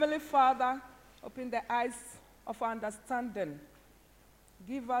Heavenly Father, open the eyes of our understanding.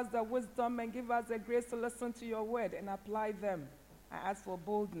 Give us the wisdom and give us the grace to listen to your word and apply them. I ask for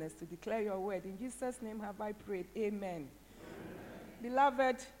boldness to declare your word. In Jesus' name have I prayed. Amen.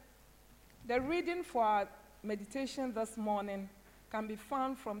 Beloved, the reading for our meditation this morning can be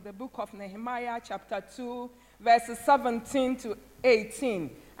found from the book of Nehemiah, chapter 2, verses 17 to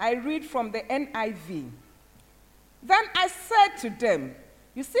 18. I read from the NIV. Then I said to them,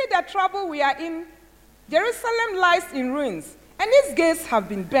 you see the trouble we are in? Jerusalem lies in ruins, and its gates have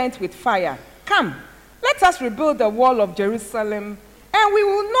been burnt with fire. Come, let us rebuild the wall of Jerusalem, and we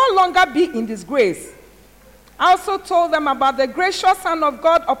will no longer be in disgrace. I also told them about the gracious hand of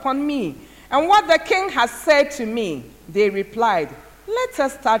God upon me, and what the king has said to me. They replied, let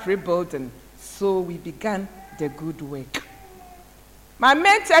us start rebuilding. So we began the good work. My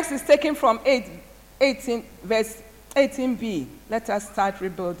main text is taken from 18, verse 18b. Let us start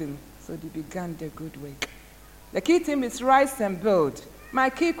rebuilding. So they began the good work. The key theme is rise and build. My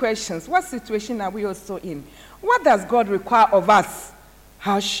key questions: what situation are we also in? What does God require of us?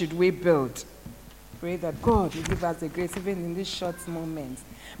 How should we build? Pray that God will give us the grace even in these short moments.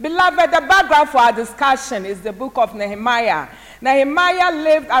 Beloved, the background for our discussion is the book of Nehemiah. Nehemiah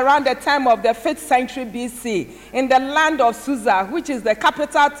lived around the time of the 5th century BC in the land of Susa, which is the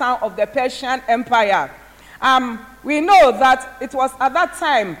capital town of the Persian Empire. We know that it was at that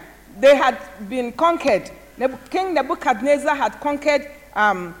time they had been conquered. King Nebuchadnezzar had conquered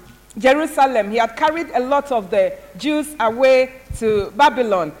Jerusalem. He had carried a lot of the Jews away to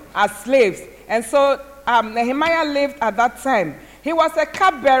Babylon as slaves. And so Nehemiah lived at that time. He was a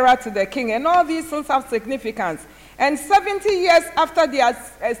cupbearer to the king, and all these things have significance. And 70 years after their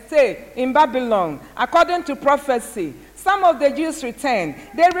stay in Babylon, according to prophecy, some of the Jews returned.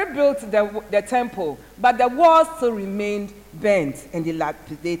 They rebuilt the temple, but the walls still remained burnt and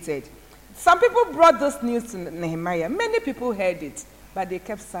dilapidated. Some people brought this news to Nehemiah. Many people heard it, but they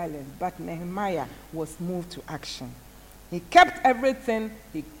kept silent. But Nehemiah was moved to action. He kept everything.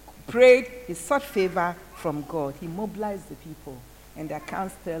 He prayed. He sought favor from God. He mobilized the people. And the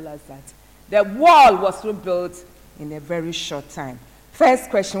accounts tell us that the wall was rebuilt in a very short time. First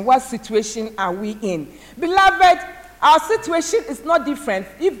question, what situation are we in? Beloved, our situation is not different,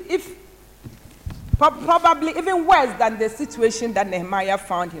 if probably even worse than the situation that Nehemiah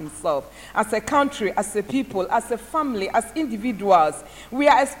found himself. As a country, as a people, as a family, as individuals, we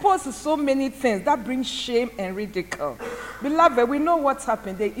are exposed to so many things that bring shame and ridicule. Beloved, we know what's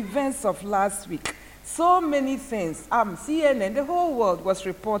happened, the events of last week. So many things. CNN, the whole world was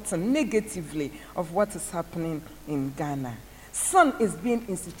reporting negatively of what is happening in Ghana. Sin is being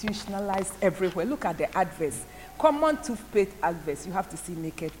institutionalized everywhere. Look at the adverts. Common toothpaste adverts. You have to see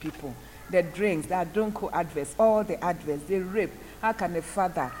naked people. The drinks, the Adonko adverts, all the adverts, they rape. How can a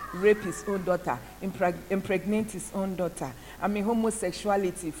father rape his own daughter, impregnate his own daughter?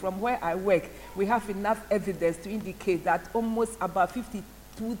 Homosexuality. From where I work, we have enough evidence to indicate that almost about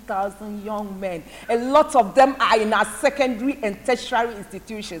 52,000 young men, a lot of them are in our secondary and tertiary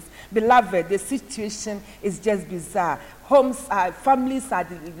institutions. Beloved, the situation is just bizarre. Homes, families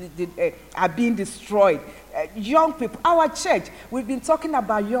are being destroyed. Young people, our church, we've been talking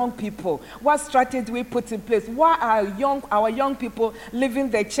about young people. What strategy we put in place? Why are our young people leaving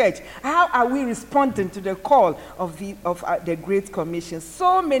the church? How are we responding to the call of the Great Commission?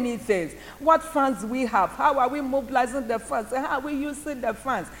 So many things. What funds we have? How are we mobilizing the funds? And how are we using the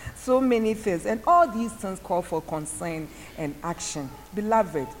funds? So many things. And all these things call for concern and action.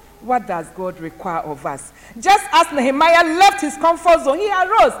 Beloved, what does God require of us? Just as Nehemiah left his comfort zone, he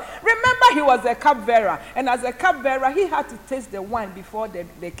arose. Remember, he was a cupbearer. And as a cupbearer, he had to taste the wine before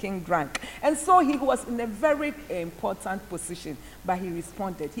the king drank. And so he was in a very important position. But he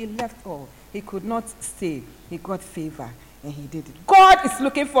responded. He left all. He could not stay. He got favor. And he did it. God is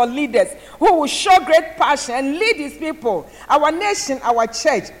looking for leaders who will show great passion and lead his people. Our nation, our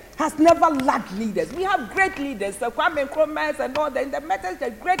church, has never lacked leaders. We have great leaders, the Kwame Nkrumahs and all that. In the methods, they're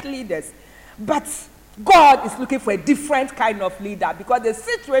great leaders. But God is looking for a different kind of leader, because the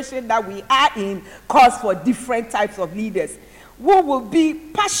situation that we are in calls for different types of leaders who will be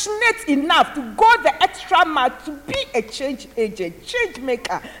passionate enough to go the extra mile, to be a change agent, change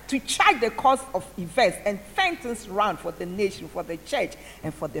maker, to chart the course of events and turn things around for the nation, for the church,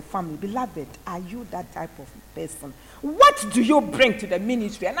 and for the family. Beloved, are you that type of person? What do you bring to the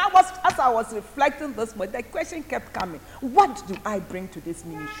ministry? And as I was reflecting this morning, the question kept coming. What do I bring to this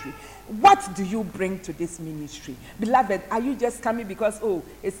ministry? What do you bring to this ministry? Beloved, are you just coming because,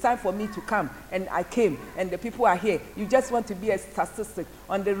 it's time for me to come, and I came, and the people are here? You just want to be a statistic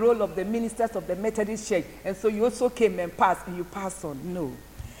on the role of the ministers of the Methodist Church, and so you also came and passed, and you pass on? No.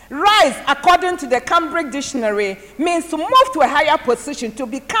 Rise, according to the Cambridge Dictionary, means to move to a higher position, to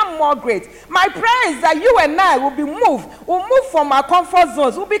become more great. My prayer is that you and I will move from our comfort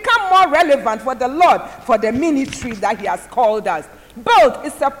zones, will become more relevant for the Lord, for the ministry that He has called us. Build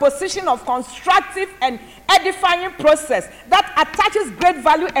is a position of constructive and edifying process that attaches great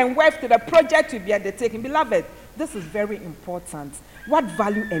value and worth to the project to be undertaken. Beloved, this is very important. What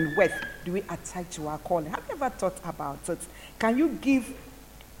value and worth do we attach to our calling? Have you ever thought about it? Can you give?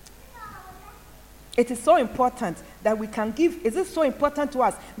 It is so important that we can give. Is it so important to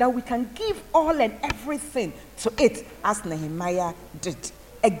us that we can give all and everything to it as Nehemiah did?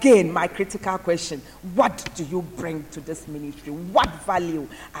 Again, my critical question, what do you bring to this ministry? What value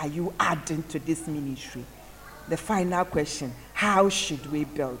are you adding to this ministry? The final question, how should we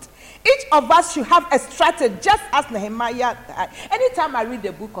build? Each of us should have a strategy, just as Nehemiah. Anytime I read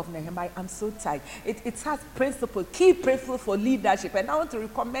the book of Nehemiah, I'm so tired. It has principles, key principles for leadership, and I want to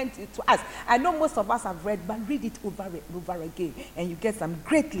recommend it to us. I know most of us have read, but read it over and over again, and you get some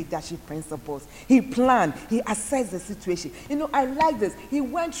great leadership principles. He planned, he assessed the situation. You know, I like this. He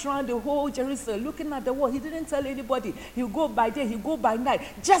went around the whole Jerusalem looking at the wall. He didn't tell anybody. He'll go by day, he'll go by night,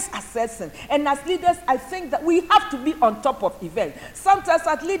 just assessing. And as leaders, I think that we have to be on top of events. Sometimes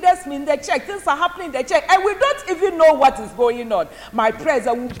as leaders in the church, things are happening in the church, and we don't even know what is going on. My prayers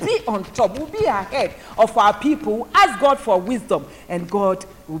are we'll be on top, we'll be ahead of our people, we'll ask God for wisdom, and God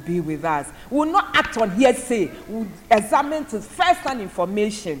will be with us. We'll not act on hearsay, we'll examine to first-hand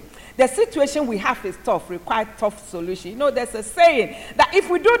information. The situation we have is tough, requires tough solution. You know, there's a saying that if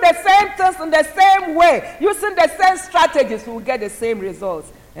we do the same things in the same way, using the same strategies, we'll get the same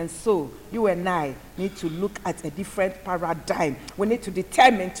results. And so, you and I need to look at a different paradigm. We need to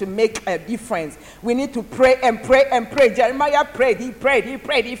determine to make a difference. We need to pray and pray and pray. Jeremiah prayed,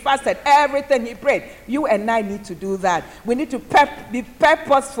 he fasted, everything he prayed. You and I need to do that. We need to be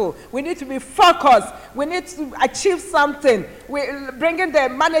purposeful. We need to be focused. We need to achieve something. We're bringing the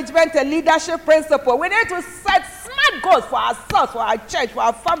management and leadership principle. We need to set smart goals for ourselves, for our church, for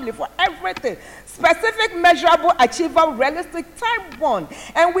our family, for everything. Specific, measurable, achievable, realistic, time-bound.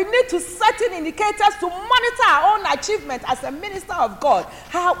 And we need to set in indicators to monitor our own achievement as a minister of God.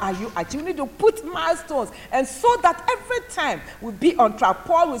 How are you achieving? We need to put milestones, and so that every time we'll be on track.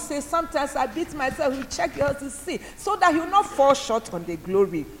 Paul will say, sometimes I beat myself, we check yours to see, so that he'll not fall short on the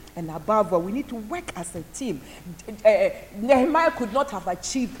glory. And above all, we need to work as a team. Nehemiah could not have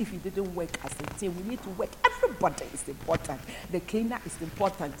achieved if he didn't work as a team. We need to work. Everybody is important. The cleaner is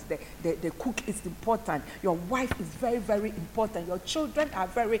important. The cook is important. Your wife is very, very important. Your children are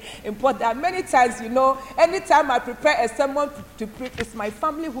very important. And many times, you know, anytime I prepare a sermon to preach, it's my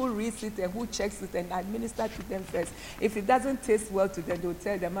family who reads it and who checks it, and I minister to them first. If it doesn't taste well to them, they'll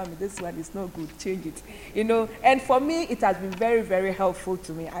tell them, Mommy, this one is not good. Change it. You know, and for me, it has been very, very helpful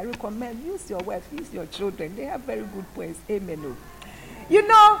to me. I recommend, use your wife, use your children. They have very good points. Amen. You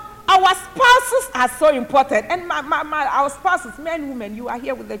know, our spouses are so important. And our spouses, men, women, you are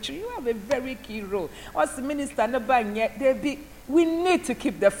here with the children. You have a very key role. As the minister, we need to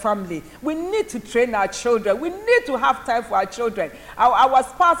keep the family. We need to train our children. We need to have time for our children. Our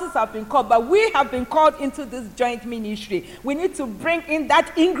spouses have been called, but we have been called into this joint ministry. We need to bring in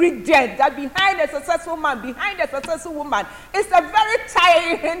that ingredient that behind a successful man, behind a successful woman, is a very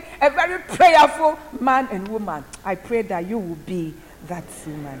tiring, a very prayerful man and woman. I pray that you will be that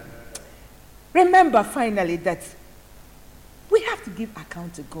woman. Remember finally that we have to give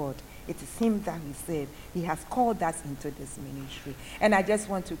account to God. It is him that he said he has called us into this ministry. And I just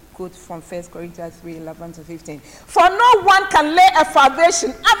want to quote from 1 Corinthians 3:11-15. For no one can lay a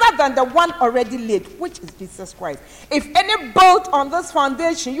foundation other than the one already laid, which is Jesus Christ. If any build on this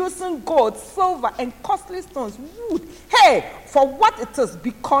foundation using gold, silver, and costly stones, wood, hey, for what it is,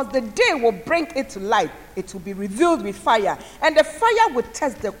 because the day will bring it to light, it will be revealed with fire, and the fire will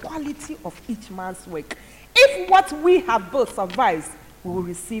test the quality of each man's work. If what we have built survives, we will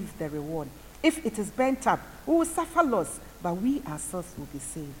receive the reward. If it is burnt up, we will suffer loss, but we ourselves will be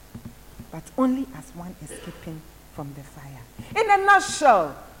saved. But only as one escaping from the fire. In a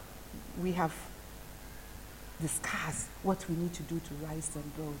nutshell, we have discussed what we need to do to rise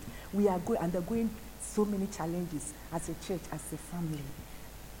and build. We are undergoing so many challenges as a church, as a family,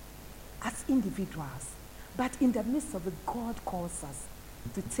 as individuals. But in the midst of it, God calls us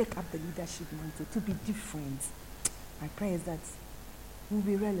to take up the leadership mantle, to be different. My prayer is that we'll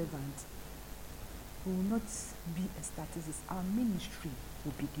be relevant. We will not be a status. Our ministry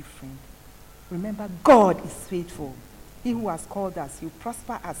will be different. Remember, God is faithful. He who has called us, he will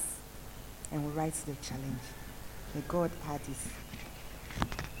prosper us and will rise to the challenge. May God add his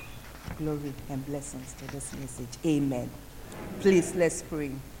glory and blessings to this message. Amen. Please, let's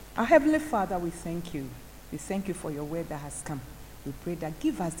pray. Our Heavenly Father, we thank you. We thank you for your word that has come. We pray that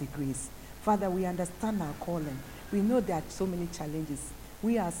give us the grace. Father, we understand our calling. We know there are so many challenges.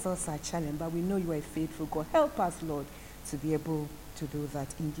 We ourselves are challenged, but we know you are a faithful God. Help us, Lord, to be able to do that.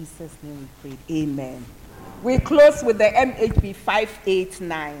 In Jesus' name we pray. Amen. We close with the MHB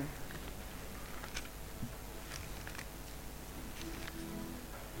 589.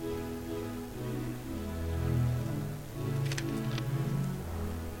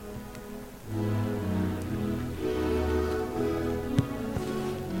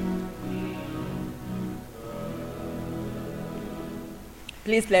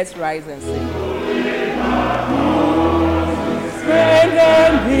 Please let's rise and sing.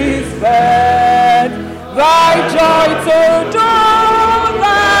 Strengthen his bed, thy joy to